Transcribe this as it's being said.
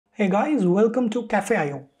Hey guys, welcome to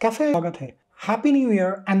Cafe.io. Cafe स्वागत है. Happy New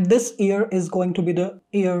Year, and this year is going to be the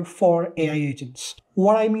year for AI agents.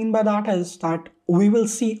 What I mean by that is that we will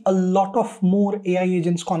see a lot of more AI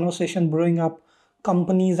agents conversation brewing up,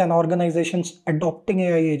 companies and organizations adopting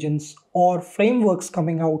AI agents or frameworks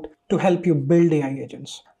coming out to help you build AI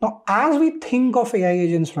agents. Now, as we think of AI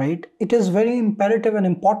agents, right, it is very imperative and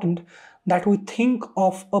important that we think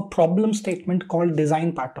of a problem statement called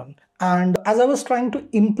design pattern. And as I was trying to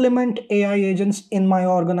implement AI agents in my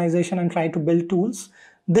organization and try to build tools,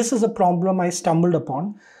 this is a problem I stumbled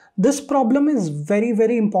upon. This problem is very,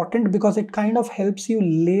 very important because it kind of helps you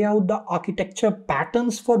lay out the architecture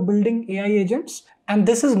patterns for building AI agents. And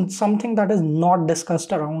this is something that is not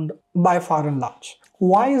discussed around by far and large.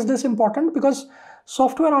 Why is this important? Because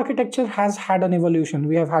software architecture has had an evolution.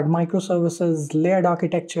 We have had microservices, layered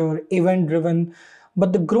architecture, event-driven,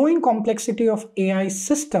 but the growing complexity of AI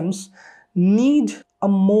systems need a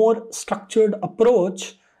more structured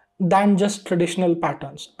approach than just traditional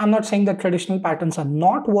patterns. I'm not saying that traditional patterns are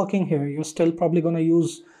not working here. You're still probably going to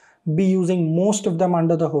be using most of them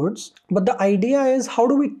under the hoods. But the idea is, how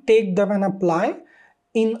do we take them and apply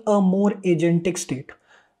in a more agentic state?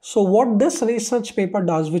 So what this research paper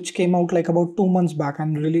does, which came out like about 2 months back,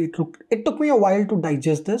 and really it took me a while to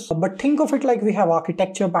digest this, but think of it like we have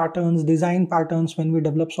architecture patterns, design patterns when we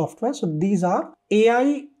develop software. So these are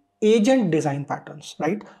AI agent design patterns,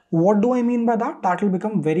 right? What do I mean by that? That will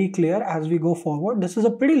become very clear as we go forward. This is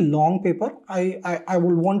a pretty long paper. I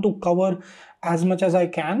will want to cover as much as I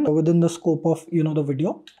can within the scope of the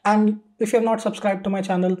video. And if you have not subscribed to my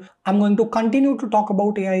channel, I'm going to continue to talk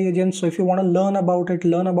about AI agents. So if you want to learn about it,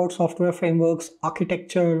 learn about software frameworks,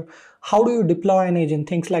 architecture, how do you deploy an agent,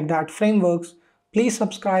 things like that, frameworks, please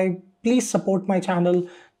subscribe, please support my channel.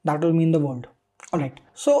 That will mean the world. All right.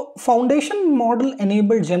 So foundation model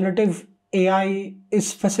enabled generative AI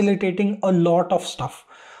is facilitating a lot of stuff.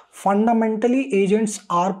 Fundamentally, agents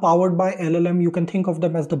are powered by LLM. You can think of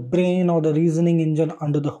them as the brain or the reasoning engine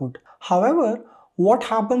under the hood. However, what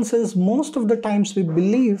happens is most of the times we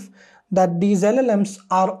believe that these LLMs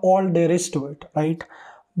are all there is to it, right?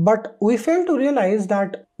 But we fail to realize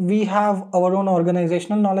that we have our own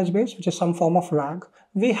organizational knowledge base, which is some form of RAG.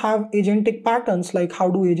 We have agentic patterns, like how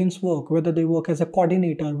do agents work, whether they work as a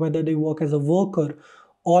coordinator, whether they work as a worker,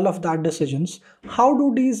 all of that decisions. How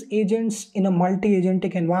do these agents in a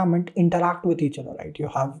multi-agentic environment interact with each other, right? You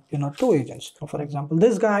have, two agents. So for example,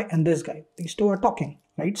 this guy and this guy, these two are talking,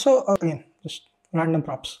 right? So again, just random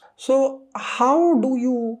props. So how do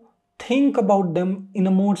you think about them in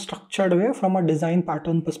a more structured way from a design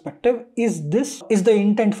pattern perspective? Is the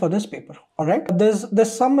intent for this paper. All right,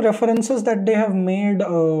 there's some references that they have made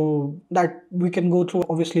that we can go through.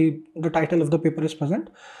 Obviously the title of the paper is present,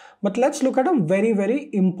 but let's look at a very, very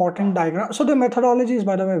important diagram. So the methodology is,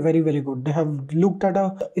 by the way, very, very good. They have looked at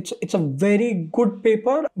it's a very good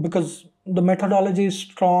paper because the methodology is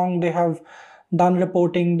strong. They have done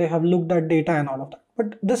reporting, they have looked at data and all of that.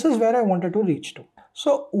 But this is where I wanted to reach to.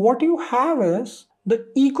 So what you have is the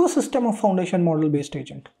ecosystem of foundation model based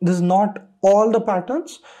agent. This is not all the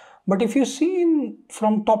patterns, but if you see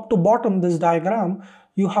from top to bottom this diagram,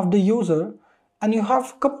 you have the user and you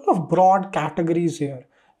have a couple of broad categories here.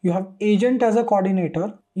 You have agent as a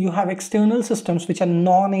coordinator. You have external systems, which are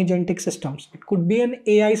non-agentic systems. It could be an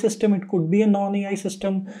AI system. It could be a non-AI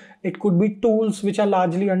system. It could be tools which are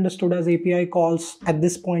largely understood as API calls at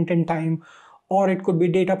this point in time, or it could be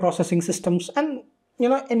data processing systems and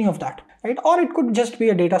any of that, right? Or it could just be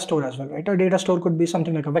a data store as well, right? A data store could be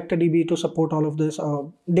something like a vector DB to support all of this,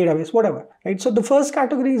 database, whatever, right? So the first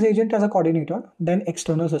category is agent as a coordinator, then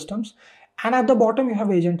external systems. And at the bottom, you have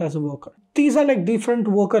agent as a worker. These are like different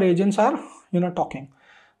worker agents are, talking.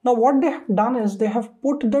 Now, what they have done is they have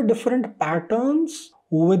put the different patterns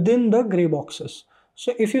within the gray boxes.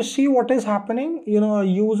 So if you see what is happening, a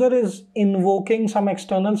user is invoking some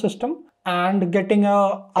external system and getting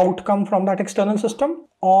a outcome from that external system,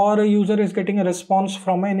 or a user is getting a response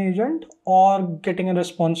from an agent or getting a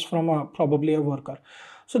response from probably a worker.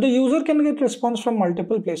 So the user can get response from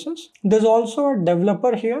multiple places. There's also a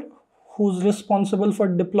developer here who's responsible for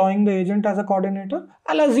deploying the agent as a coordinator.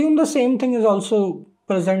 I'll assume the same thing is also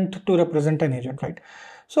present to represent an agent, right?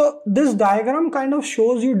 So this diagram kind of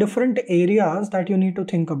shows you different areas that you need to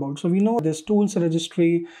think about. So we know there's tools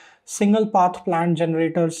registry, single path plan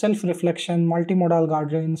generator, self-reflection, multimodal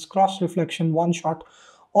guardrails, cross-reflection, one-shot.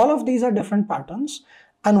 All of these are different patterns.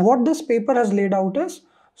 And what this paper has laid out is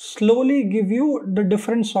slowly give you the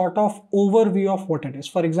different sort of overview of what it is.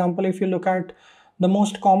 For example, if you look at The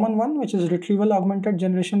most common one, which is retrieval augmented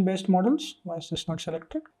generation based models. Why is this not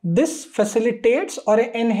selected? This facilitates or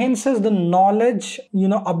enhances the knowledge,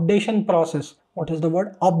 updation process. What is the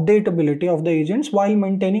word? Updatability of the agents while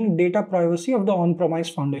maintaining data privacy of the on-premise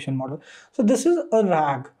foundation model. So this is a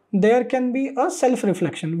RAG. There can be a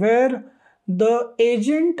self-reflection where the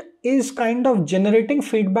agent is kind of generating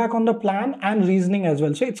feedback on the plan and reasoning as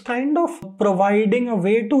well. So it's kind of providing a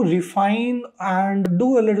way to refine and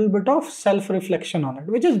do a little bit of self-reflection on it,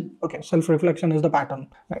 which is okay. Self-reflection is the pattern,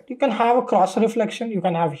 right? You can have a cross-reflection, you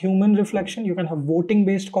can have human reflection, you can have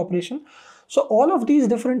voting-based cooperation. So all of these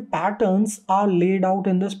different patterns are laid out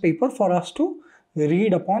in this paper for us to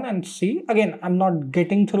read upon and see. Again, I'm not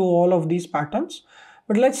getting through all of these patterns,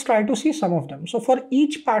 but let's try to see some of them. So for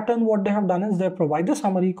each pattern, what they have done is they provide the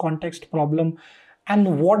summary, context, problem,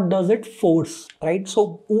 and what does it force, right?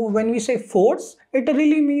 So when we say force, it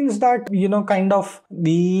really means that, kind of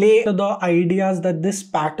lay the ideas that this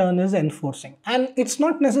pattern is enforcing. And it's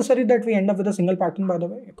not necessary that we end up with a single pattern, by the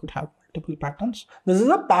way. You could have multiple patterns. This is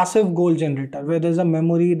a passive goal generator where there's a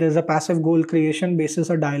memory, there's a passive goal creation basis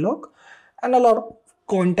a dialogue, and a lot of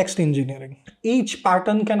context engineering. Each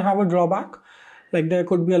pattern can have a drawback. Like there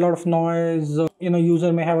could be a lot of noise,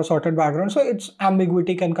 user may have a sorted background. So its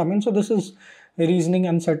ambiguity can come in. So this is reasoning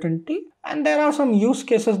uncertainty. And there are some use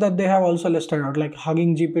cases that they have also listed out, like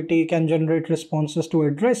Hugging GPT can generate responses to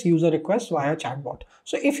address user requests via chatbot.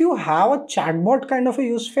 So if you have a chatbot kind of a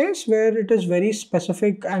use case where it is very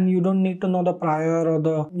specific and you don't need to know the prior or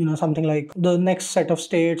the, something like the next set of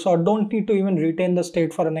states, or don't need to even retain the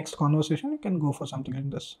state for a next conversation, you can go for something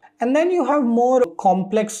like this. And then you have more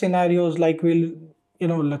complex scenarios like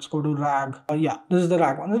let's go to RAG. This is the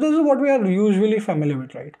RAG one. This is what we are usually familiar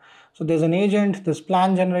with, right? So there's an agent, there's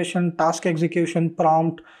plan generation, task execution,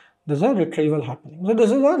 prompt, there's a retrieval happening. So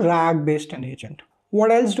this is a RAG based agent. What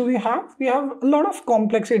else do we have? We have a lot of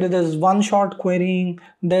complexity. There's one-shot querying,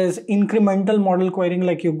 there's incremental model querying,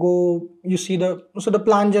 like you see the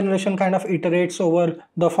plan generation kind of iterates over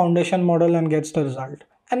the foundation model and gets the result.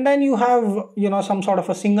 And then you have, some sort of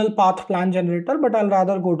a single path plan generator, but I'll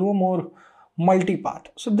rather go to a more multi-path.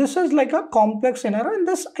 So this is like a complex scenario, and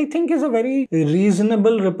this I think is a very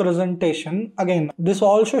reasonable representation. Again, this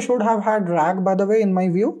also should have had RAG, by the way, in my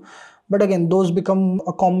view. But again, those become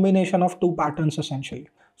a combination of two patterns essentially.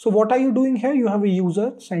 So what are you doing here? You have a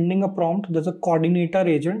user sending a prompt. There's a coordinator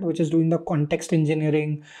agent, which is doing the context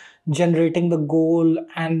engineering, generating the goal,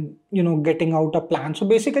 and getting out a plan. So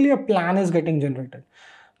basically a plan is getting generated.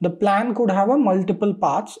 The plan could have a multiple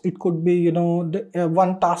paths. It could be,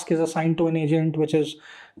 one task is assigned to an agent, which is,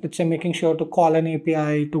 let's say, making sure to call an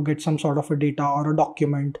API to get some sort of a data or a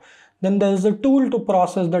document. Then there's a tool to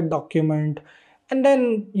process that document. And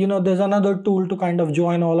then, there's another tool to kind of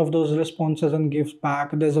join all of those responses and gives back.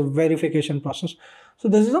 There's a verification process. So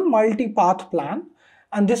this is a multi-path plan.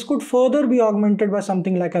 And this could further be augmented by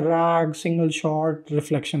something like a RAG, single shot,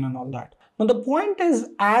 reflection, and all that. Now the point is,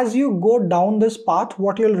 as you go down this path,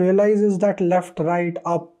 what you'll realize is that left, right,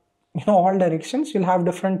 up, all directions, you'll have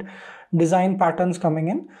different design patterns coming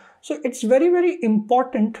in. So it's very, very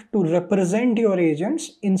important to represent your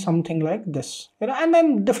agents in something like this. And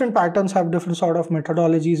then different patterns have different sort of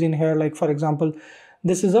methodologies in here. Like for example,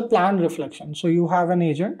 this is a plan reflection. So you have an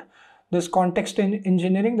agent, there's context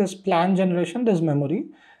engineering, there's plan generation, there's memory,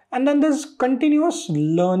 and then there's continuous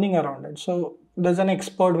learning around it. So there's an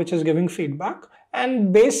expert which is giving feedback,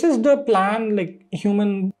 and basis the plan, like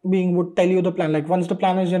human being would tell you the plan. Like once the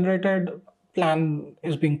plan is generated, plan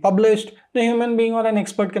is being published, the human being or an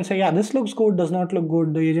expert can say, yeah, this looks good, does not look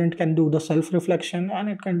good. The agent can do the self-reflection and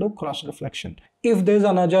it can do cross-reflection if there's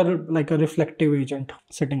another like a reflective agent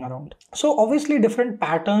sitting around. So obviously different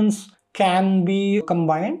patterns can be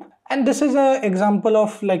combined. And this is an example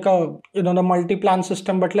of like a, the multi-plan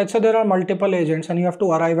system, but let's say there are multiple agents and you have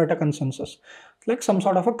to arrive at a consensus, like some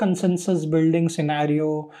sort of a consensus building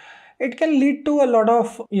scenario. It can lead to a lot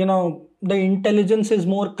of, the intelligence is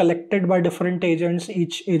more collected by different agents,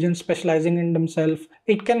 each agent specializing in themselves.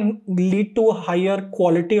 It can lead to a higher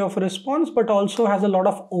quality of response, but also has a lot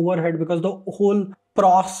of overhead because the whole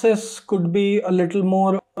process could be a little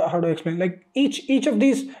more, how to explain, like each of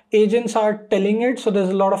these agents are telling it. So there's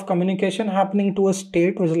a lot of communication happening to a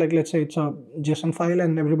state, which is like, let's say it's a JSON file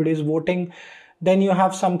and everybody is voting. Then you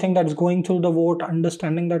have something that's going through the vote,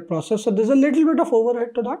 understanding that process. So there's a little bit of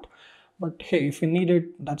overhead to that. But hey, if you need it,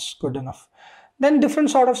 that's good enough. Then different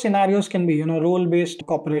sort of scenarios can be, role-based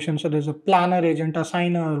cooperation. So there's a planner agent,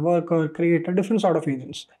 assigner, worker, creator, different sort of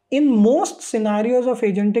agents. In most scenarios of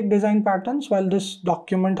agentic design patterns, while this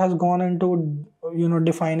document has gone into,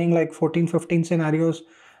 defining like 14, 15 scenarios,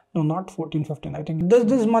 No, not 14, 15. I think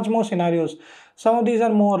this is much more scenarios. Some of these are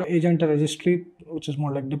more agent registry, which is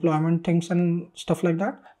more like deployment things and stuff like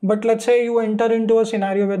that. But let's say you enter into a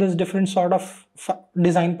scenario where there's different sort of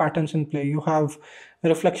design patterns in play. You have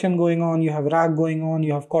reflection going on, you have RAG going on,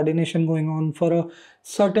 you have coordination going on for a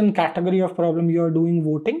certain category of problem you are doing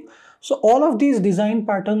voting. So all of these design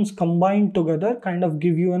patterns combined together kind of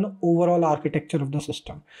give you an overall architecture of the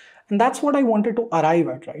system. And that's what I wanted to arrive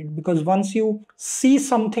at, right? Because once you see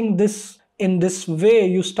something in this way,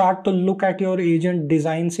 you start to look at your agent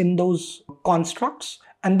designs in those constructs.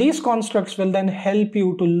 And these constructs will then help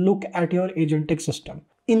you to look at your agentic system.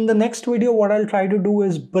 In the next video, what I'll try to do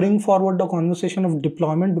is bring forward the conversation of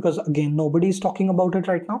deployment, because again, nobody is talking about it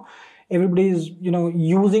right now. Everybody is,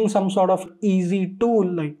 using some sort of easy tool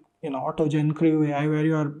like, AutoGen, Creo AI, where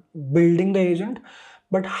you are building the agent.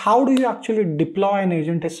 But how do you actually deploy an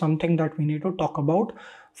agent is something that we need to talk about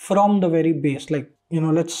from the very base. Like,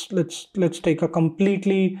 let's take a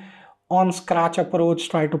completely on scratch approach,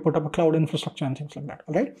 try to put up a cloud infrastructure and things like that.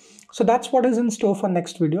 All right. So that's what is in store for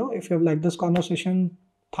next video. If you have liked this conversation,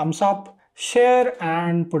 thumbs up, share,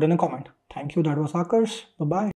 and put in a comment. Thank you. That was Akars. Bye-bye.